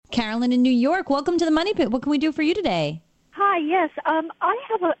Carolyn in New York. Welcome to the Money Pit. What can we do for you today? Hi, yes. I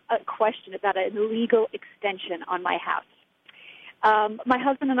have a question about an illegal extension on my house. My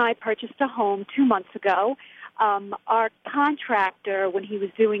husband and I purchased a home 2 months ago. Our contractor, when he was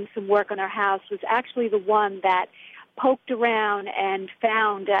doing some work on our house, was actually the one that poked around and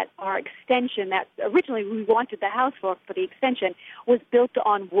found that our extension that originally we wanted the house for the extension was built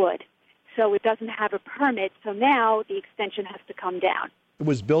on wood. So it doesn't have a permit, so now the extension has to come down. It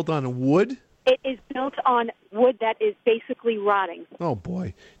was built on wood? It is built on wood that is basically rotting. Oh,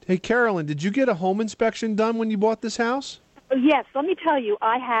 boy. Hey, Carolyn, did you get a home inspection done when you bought this house? Yes, let me tell you,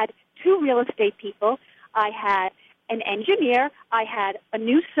 I had 2 real estate people. I had an engineer, I had a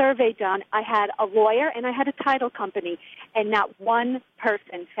new survey done, I had a lawyer, and I had a title company, and not one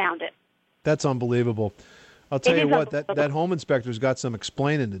person found it. That's unbelievable. I'll tell you what, that home inspector's got some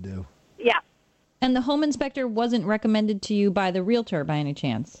explaining to do. Yeah. And the home inspector wasn't recommended to you by the realtor by any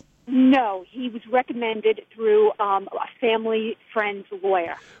chance? No, he was recommended through a family friend's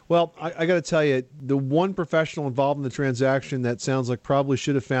lawyer. Well, I got to tell you, the one professional involved in the transaction that sounds like probably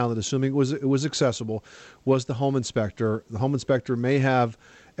should have found it, assuming it was accessible, was the home inspector. The home inspector may have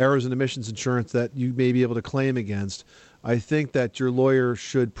errors and omissions insurance that you may be able to claim against. I think that your lawyer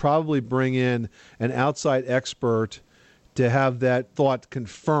should probably bring in an outside expert to have that thought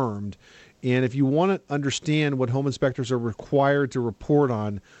confirmed. And if you want to understand what home inspectors are required to report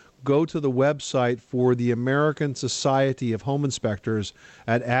on, go to the website for the American Society of Home Inspectors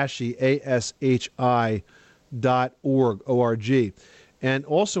at ASHI, ASHI.org, O-R-G. And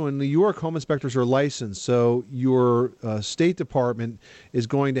also in New York, home inspectors are licensed, so your State Department is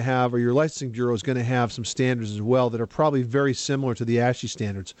going to have, or your licensing bureau is going to have some standards as well that are probably very similar to the ASHI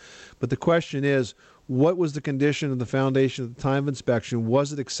standards. But the question is, what was the condition of the foundation at the time of inspection?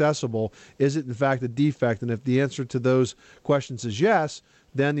 Was it accessible? Is it, in fact, a defect? And if the answer to those questions is yes,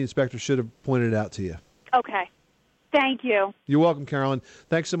 then the inspector should have pointed it out to you. Okay. Thank you. You're welcome, Carolyn.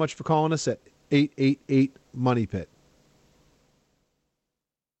 Thanks so much for calling us at 888-MONEY-PIT.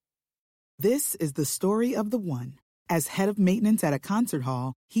 This is the story of the one. As head of maintenance at a concert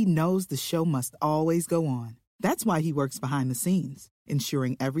hall, he knows the show must always go on. That's why he works behind the scenes,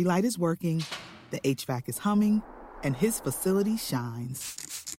 ensuring every light is working, the HVAC is humming, and his facility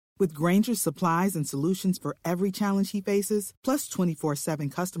shines. With Grainger's supplies and solutions for every challenge he faces, plus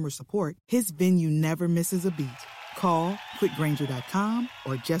 24/7 customer support, his venue never misses a beat. Call quickgrainger.com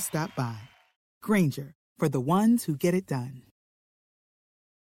or just stop by. Grainger, for the ones who get it done.